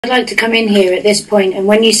I'd like to come in here at this point, and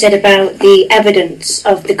when you said about the evidence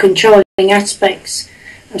of the controlling aspects,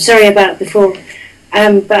 I'm sorry about before,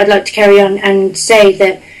 but I'd like to carry on and say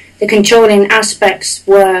that the controlling aspects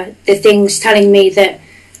were the things telling me that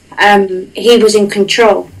he was in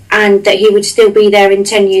control and that he would still be there in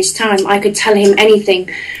 10 years' time. I could tell him anything,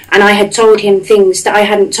 and I had told him things that I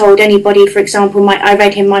hadn't told anybody. For example, I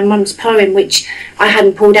read him my mum's poem, which I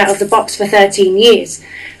hadn't pulled out of the box for 13 years,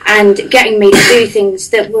 and getting me to do things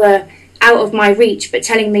that were out of my reach, but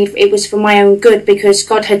telling me it was for my own good because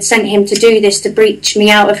God had sent him to do this, to breach me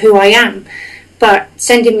out of who I am. But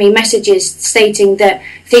sending me messages stating that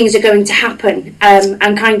things are going to happen,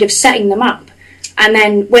 and kind of setting them up. And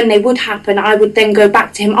then when they would happen, I would then go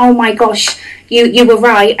back to him, oh my gosh, you were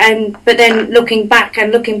right. But then looking back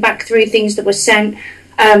through things that were sent,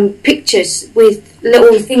 pictures with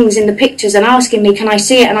little things in the pictures, and asking me, can I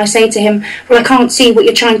see it? And I say to him, well, I can't see what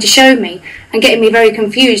you're trying to show me, and getting me very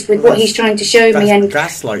confused with what he's trying to show me. And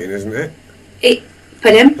gaslighting, isn't it?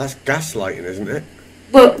 Pardon? That's gaslighting, isn't it?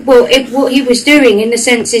 Well, what he was doing, in the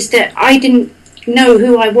sense, is that I didn't know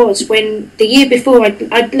who I was when the year before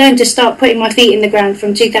I'd learned to start putting my feet in the ground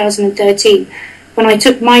from 2013, when I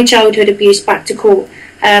took my childhood abuse back to court,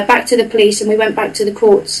 back to the police, and we went back to the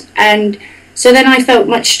courts. And so then I felt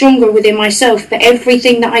much stronger within myself that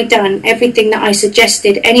everything that I'd done, everything that I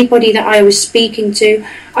suggested, anybody that I was speaking to,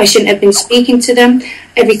 I shouldn't have been speaking to them.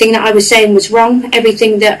 Everything that I was saying was wrong.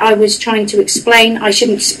 Everything that I was trying to explain, I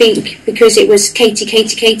shouldn't speak because it was Katie,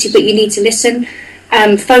 Katie, Katie, but you need to listen.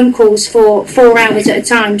 Phone calls for 4 hours at a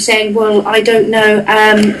time saying, well, I don't know,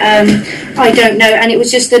 I don't know. And it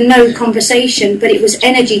was just a no conversation, but it was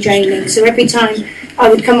energy draining. So every time I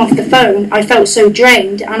would come off the phone, I felt so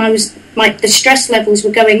drained, and the stress levels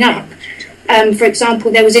were going up. For example,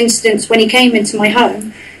 there was incidents when he came into my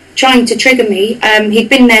home trying to trigger me. He'd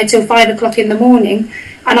been there till 5 o'clock in the morning,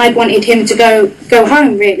 and I wanted him to go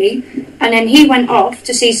home, really. And then he went off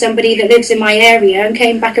to see somebody that lives in my area and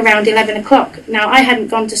came back around 11 o'clock. Now, I hadn't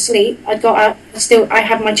gone to sleep. I got up, I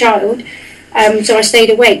had my child, so I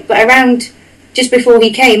stayed awake. But around just before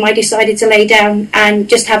he came, I decided to lay down and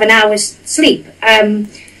just have an hour's sleep,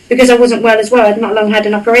 because I wasn't well as well. I'd not long had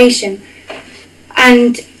an operation.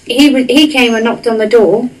 And he came and knocked on the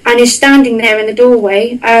door and is standing there in the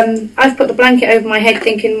doorway. I've put the blanket over my head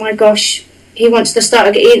thinking, my gosh, he wants to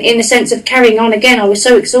start in the sense of carrying on again. I was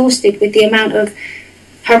so exhausted with the amount of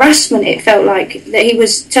harassment it felt like, that he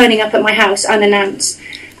was turning up at my house unannounced.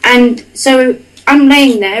 And so I'm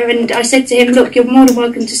laying there, and I said to him, look, you're more than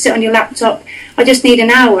welcome to sit on your laptop. I just need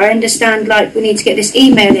an hour. I understand, like, we need to get this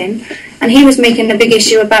email in. And he was making a big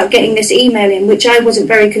issue about getting this email in, which I wasn't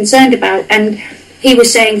very concerned about. And he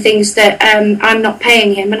was saying things that I'm not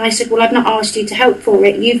paying him. And I said, well, I've not asked you to help for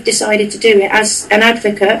it. You've decided to do it as an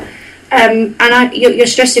advocate. And you're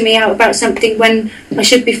stressing me out about something when I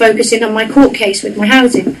should be focusing on my court case with my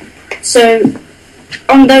housing. So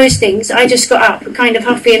on those things, I just got up kind of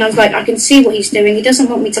huffy, and I was like, I can see what he's doing. He doesn't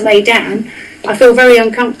want me to lay down. I feel very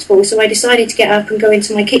uncomfortable, so I decided to get up and go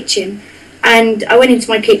into my kitchen. And I went into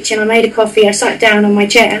my kitchen, I made a coffee, I sat down on my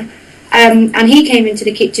chair, and he came into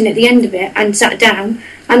the kitchen at the end of it and sat down,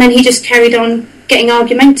 and then he just carried on getting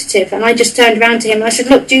argumentative. And I just turned around to him and I said,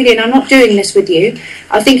 look, Julian, I'm not doing this with you.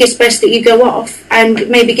 I think it's best that you go off and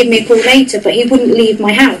maybe give me a call later. But he wouldn't leave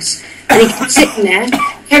my house, and he kept sitting there,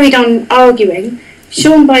 carried on arguing.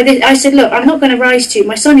 Sean, I said, look, I'm not going to rise to you.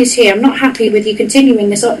 My son is here. I'm not happy with you continuing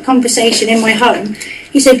this conversation in my home.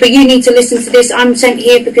 He said, but you need to listen to this. I'm sent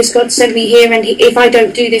here because God sent me here, and if I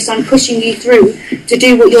don't do this, I'm pushing you through to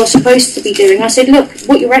do what you're supposed to be doing. I said, look,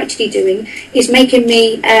 what you're actually doing is making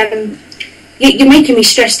me, you're making me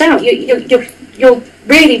stressed out. You're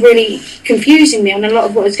really, really confusing me on a lot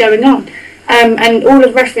of what is going on. And all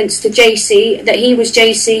of reference to JC, that he was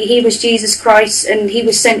JC, he was Jesus Christ, and he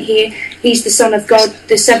was sent here, he's the Son of God,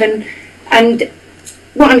 the seven. And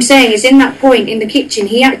what I'm saying is, in that point in the kitchen,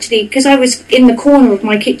 he actually, because I was in the corner of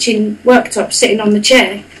my kitchen worktop sitting on the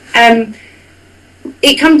chair,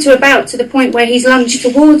 it come to the point where he's lunged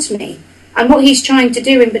towards me. And what he's trying to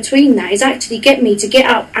do in between that is actually get me to get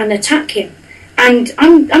up and attack him. And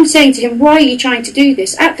I'm saying to him, why are you trying to do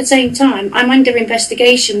this? At the same time, I'm under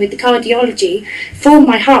investigation with the cardiology for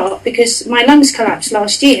my heart because my lungs collapsed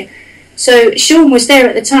last year. So Sean was there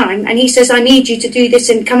at the time, and he says, I need you to do this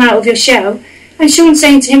and come out of your shell. And Sean's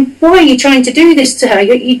saying to him, why are you trying to do this to her?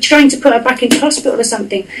 You're trying to put her back into hospital or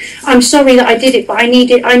something. I'm sorry that I did it, but I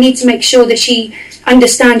need to make sure that she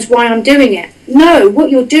understands why I'm doing it. No, what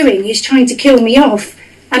you're doing is trying to kill me off.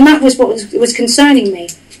 And that was what was concerning me.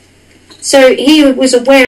 So he was aware